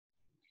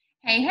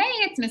Hey,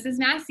 it's Mrs.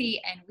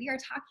 Massey, and we are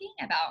talking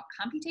about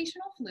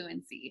computational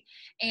fluency.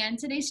 And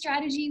today's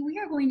strategy, we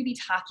are going to be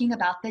talking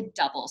about the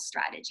double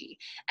strategy.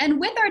 And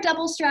with our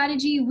double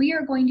strategy, we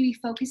are going to be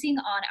focusing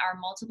on our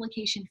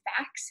multiplication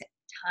facts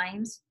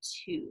times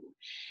 2.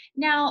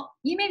 Now,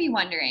 you may be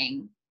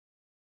wondering,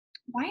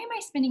 why am I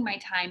spending my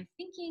time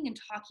thinking and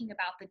talking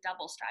about the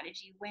double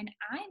strategy when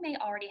I may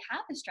already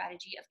have the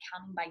strategy of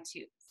counting by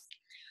twos?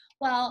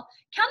 Well,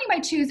 counting by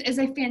twos is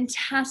a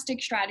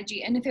fantastic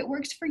strategy, and if it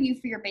works for you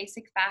for your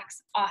basic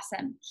facts,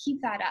 awesome.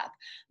 Keep that up.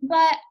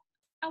 But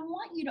I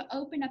want you to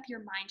open up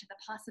your mind to the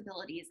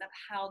possibilities of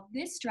how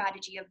this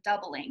strategy of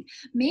doubling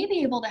may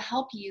be able to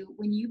help you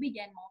when you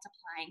begin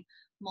multiplying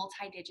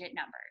multi-digit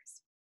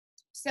numbers.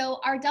 So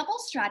our double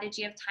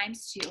strategy of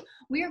times 2,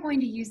 we are going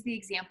to use the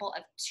example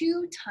of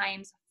 2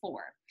 times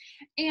 4.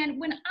 And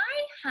when I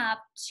have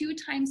 2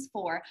 times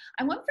 4,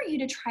 I want for you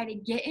to try to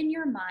get in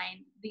your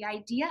mind the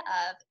idea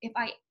of, if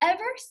I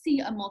ever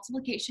see a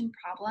multiplication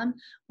problem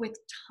with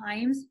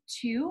times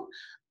 2,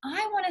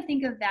 I want to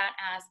think of that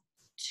as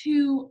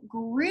 2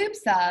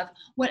 groups of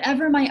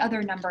whatever my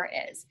other number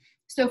is.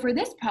 So for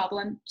this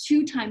problem,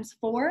 2 times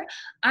 4,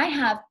 I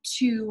have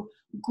 2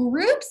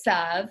 groups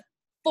of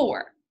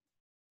 4.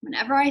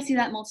 Whenever I see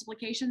that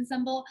multiplication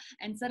symbol,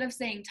 instead of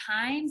saying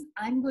times,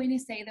 I'm going to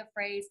say the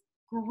phrase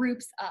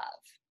groups of.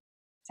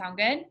 Sound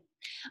good?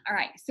 All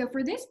right, so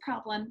for this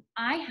problem,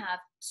 I have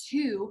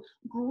 2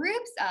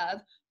 groups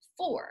of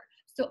 4.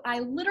 So I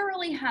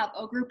literally have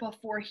a group of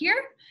 4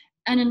 here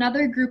and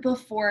another group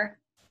of 4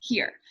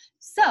 here.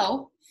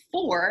 So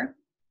 4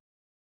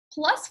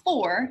 plus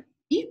 4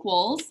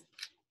 equals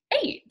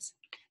 8.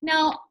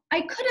 Now,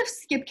 I could have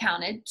skip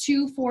counted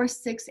 2, 4,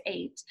 6,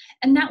 8,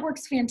 and that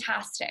works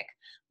fantastic.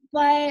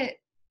 But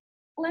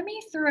let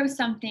me throw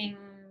something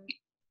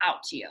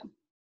out to you.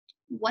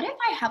 What if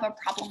I have a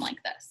problem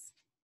like this?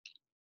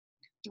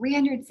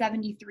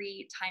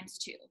 373 times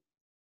 2.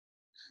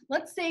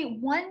 Let's say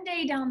one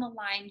day down the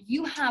line,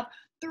 you have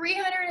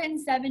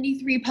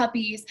 373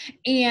 puppies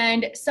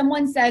and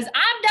someone says,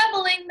 I'm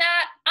doubling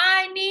that.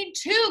 I need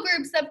 2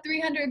 groups of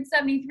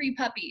 373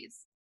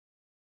 puppies.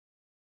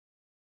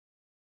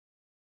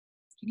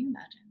 Can you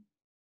imagine?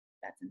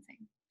 That's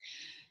insane.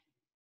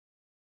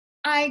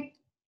 I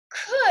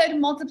could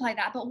multiply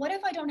that, but what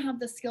if I don't have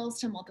the skills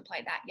to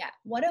multiply that yet?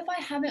 What if I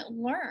haven't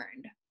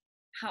learned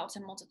how to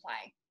multiply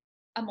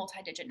a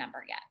multi-digit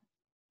number yet?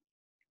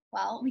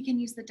 Well, we can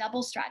use the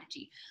double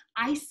strategy.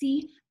 I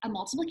see a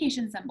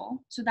multiplication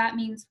symbol, so that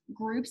means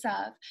groups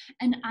of,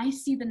 and I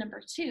see the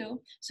number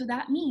 2, so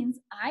that means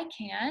I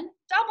can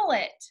double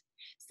it.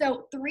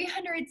 So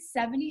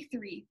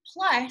 373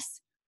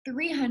 plus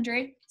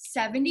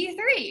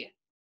 373.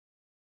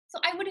 So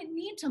I wouldn't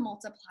need to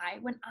multiply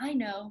when I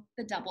know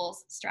the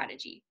doubles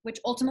strategy, which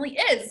ultimately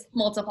is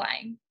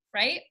multiplying,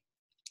 right?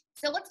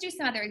 So let's do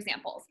some other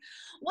examples.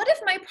 What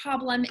if my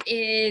problem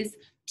is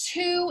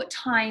 2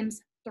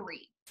 times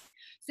 3?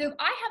 So if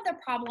I have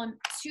the problem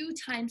 2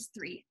 times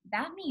 3,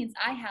 that means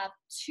I have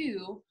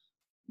 2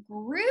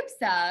 groups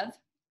of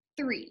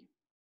 3.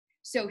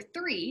 So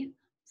 3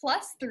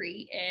 plus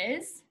 3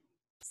 is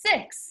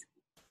 6.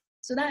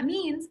 So that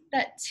means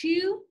that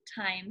 2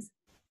 times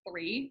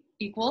 3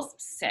 equals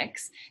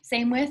 6.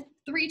 Same with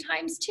 3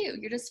 times 2.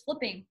 You're just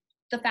flipping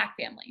the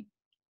fact family.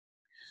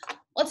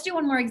 Let's do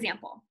one more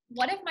example.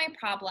 What if my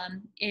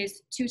problem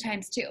is 2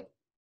 times 2?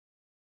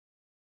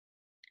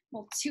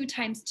 Well, 2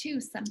 times 2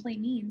 simply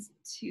means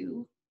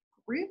 2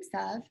 groups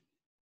of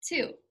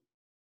 2.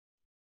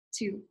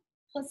 2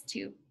 plus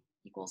 2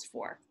 equals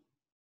 4.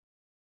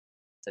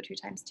 So 2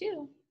 times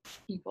 2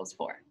 equals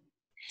 4.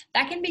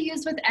 That can be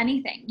used with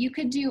anything. You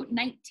could do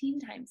 19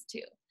 times 2.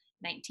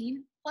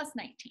 19 plus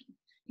 19.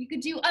 You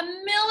could do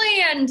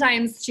 1,000,000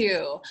 times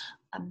 2.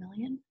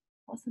 1,000,000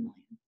 plus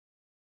 1,000,000.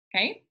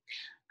 Okay?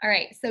 All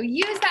right, so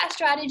use that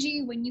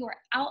strategy when you are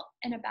out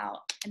and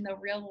about in the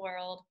real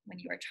world, when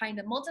you are trying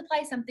to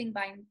multiply something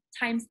by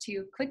times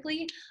 2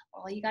 quickly.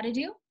 All you got to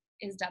do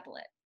is double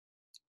it.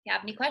 If you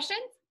have any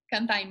questions,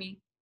 come find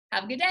me.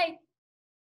 Have a good day.